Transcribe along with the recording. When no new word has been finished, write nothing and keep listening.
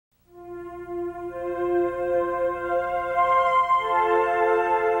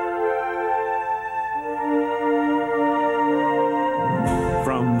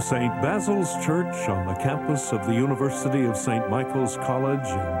St. Basil's Church on the campus of the University of St. Michael's College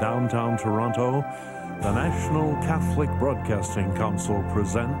in downtown Toronto, the National Catholic Broadcasting Council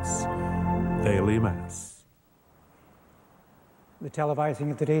presents Daily Mass. The televising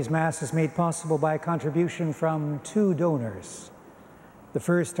of today's Mass is made possible by a contribution from two donors. The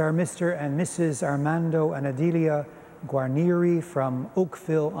first are Mr. and Mrs. Armando and Adelia Guarnieri from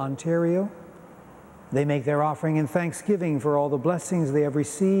Oakville, Ontario. They make their offering in thanksgiving for all the blessings they have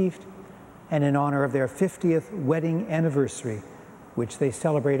received and in honor of their 50th wedding anniversary, which they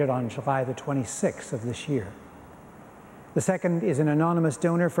celebrated on July the 26th of this year. The second is an anonymous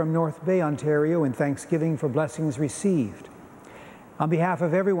donor from North Bay, Ontario, in thanksgiving for blessings received. On behalf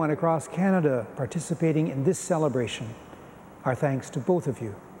of everyone across Canada participating in this celebration, our thanks to both of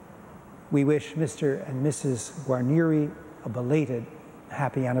you. We wish Mr. and Mrs. Guarnieri a belated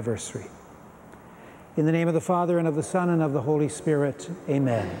happy anniversary. In the name of the Father, and of the Son, and of the Holy Spirit,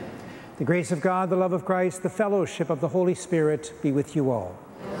 amen. The grace of God, the love of Christ, the fellowship of the Holy Spirit be with you all.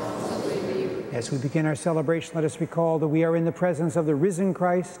 And also with you. As we begin our celebration, let us recall that we are in the presence of the risen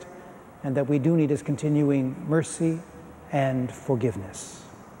Christ and that we do need His continuing mercy and forgiveness.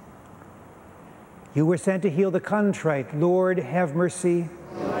 You were sent to heal the contrite. Lord, have mercy.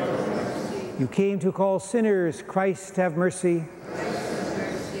 Lord, have mercy. You came to call sinners. Christ, have mercy.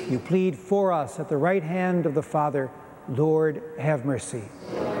 You plead for us at the right hand of the Father. Lord, have mercy.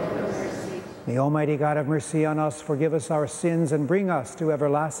 Lord, have mercy. May Almighty God have mercy on us, forgive us our sins, and bring us to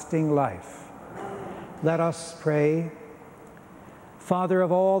everlasting life. Let us pray. Father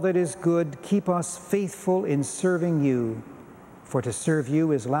of all that is good, keep us faithful in serving you, for to serve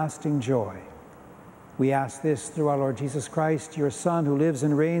you is lasting joy. We ask this through our Lord Jesus Christ, your Son, who lives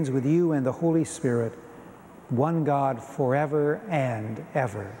and reigns with you and the Holy Spirit, one God, forever and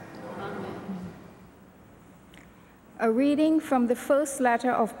ever. Amen. A reading from the first letter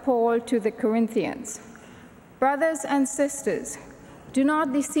of Paul to the Corinthians. Brothers and sisters, do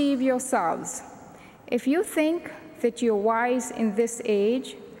not deceive yourselves. If you think that you're wise in this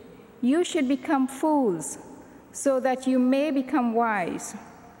age, you should become fools, so that you may become wise.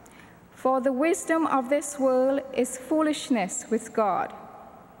 For the wisdom of this world is foolishness with God.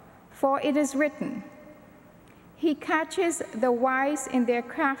 For it is written, He catches the wise in their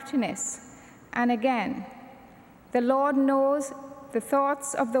craftiness. And again, the Lord knows the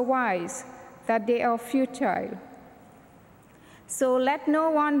thoughts of the wise, that they are futile. So let no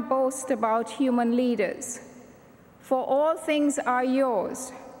one boast about human leaders, for all things are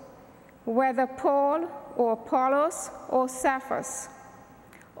yours, whether Paul or Apollos or Cephas,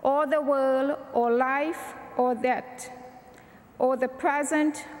 or the world or life or death, or the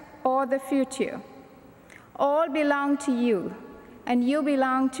present or the future. All belong to you, and you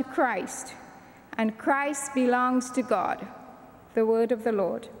belong to Christ, and Christ belongs to God. The word of the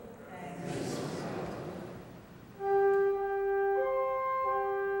Lord.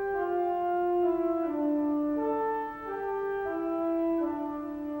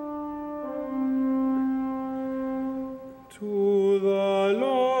 To the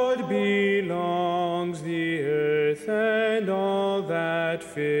Lord belongs the earth and all that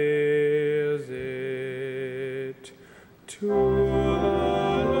fills it. To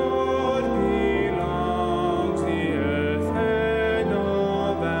the Lord belongs the earth and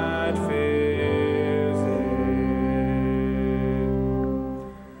all that fills it.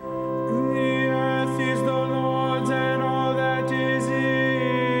 The earth is the Lord's and all that is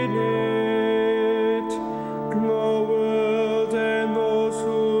in it, the world and those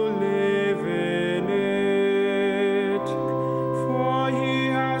who live in it. For He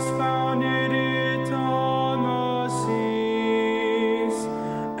has founded it on the seas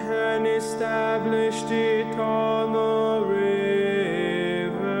and established it on the rivers.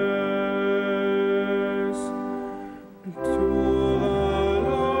 To the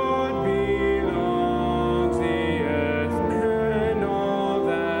Lord belongs the earth and all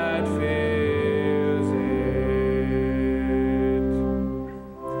that fills it.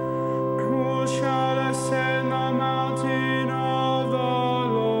 Who shall ascend the mountain of the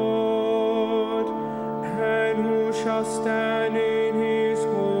Lord, and who shall stand in His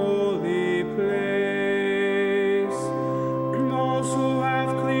holy place? Those who have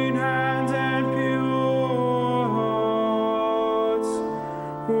clean hands and pure hearts,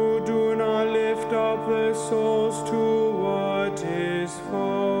 who do not lift up their souls to what is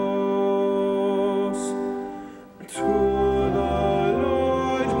false. To the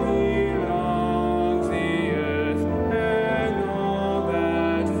Lord belongs the earth and all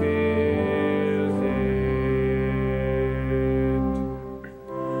that fills it.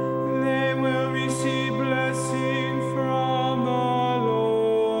 They will receive blessing from the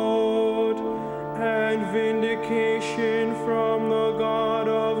Lord.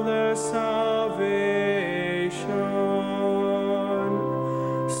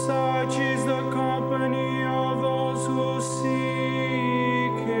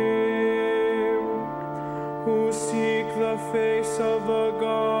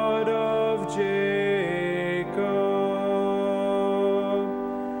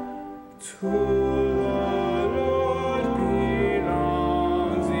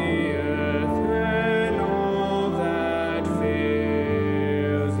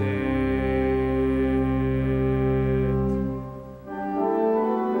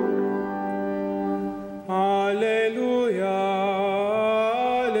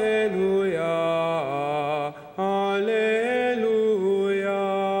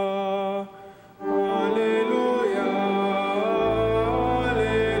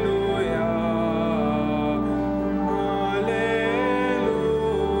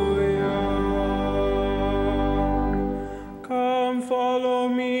 Follow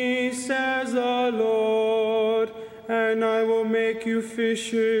me, says the Lord, and I will make you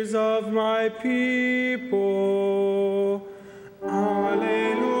fishers of my people.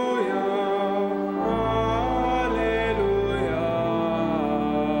 Alleluia, alleluia,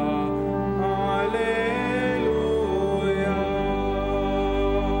 alleluia.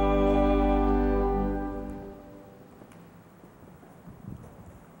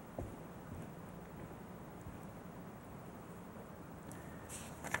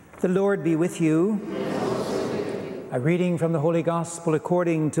 The Lord be with you. A reading from the Holy Gospel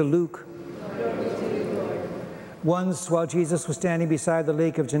according to Luke. Once, while Jesus was standing beside the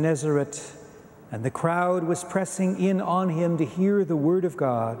lake of Gennesaret, and the crowd was pressing in on him to hear the word of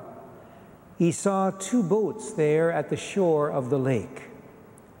God, he saw two boats there at the shore of the lake.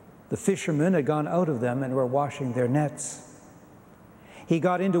 The fishermen had gone out of them and were washing their nets. He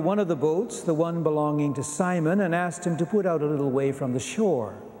got into one of the boats, the one belonging to Simon, and asked him to put out a little way from the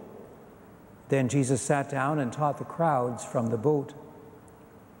shore. Then Jesus sat down and taught the crowds from the boat.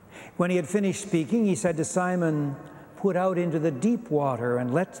 When he had finished speaking, he said to Simon, "Put out into the deep water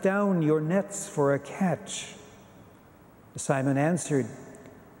and let down your nets for a catch." Simon answered,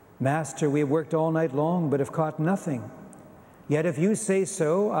 "Master, we have worked all night long, but have caught nothing. Yet if you say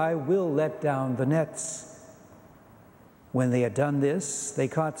so, I will let down the nets." When they had done this, they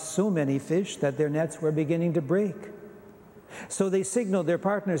caught so many fish that their nets were beginning to break. So they signaled their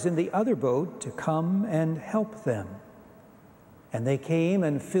partners in the other boat to come and help them. And they came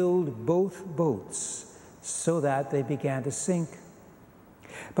and filled both boats, so that they began to sink.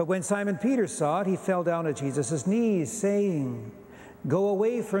 But when Simon Peter saw it, he fell down at Jesus' knees, saying, "Go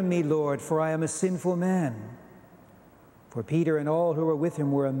away from me, Lord, for I am a sinful man." For Peter and all who were with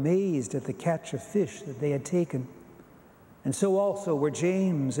him were amazed at the catch of fish that they had taken. And so also were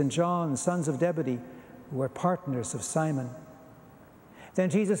James and John, sons of Zebedee, who were partners of Simon. Then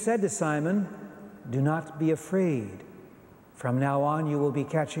Jesus said to Simon, "Do not be afraid. From now on you will be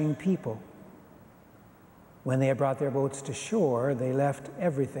catching people." When they had brought their boats to shore, they left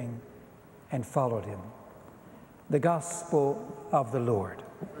everything and followed him. The Gospel of the Lord.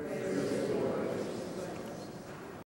 Praise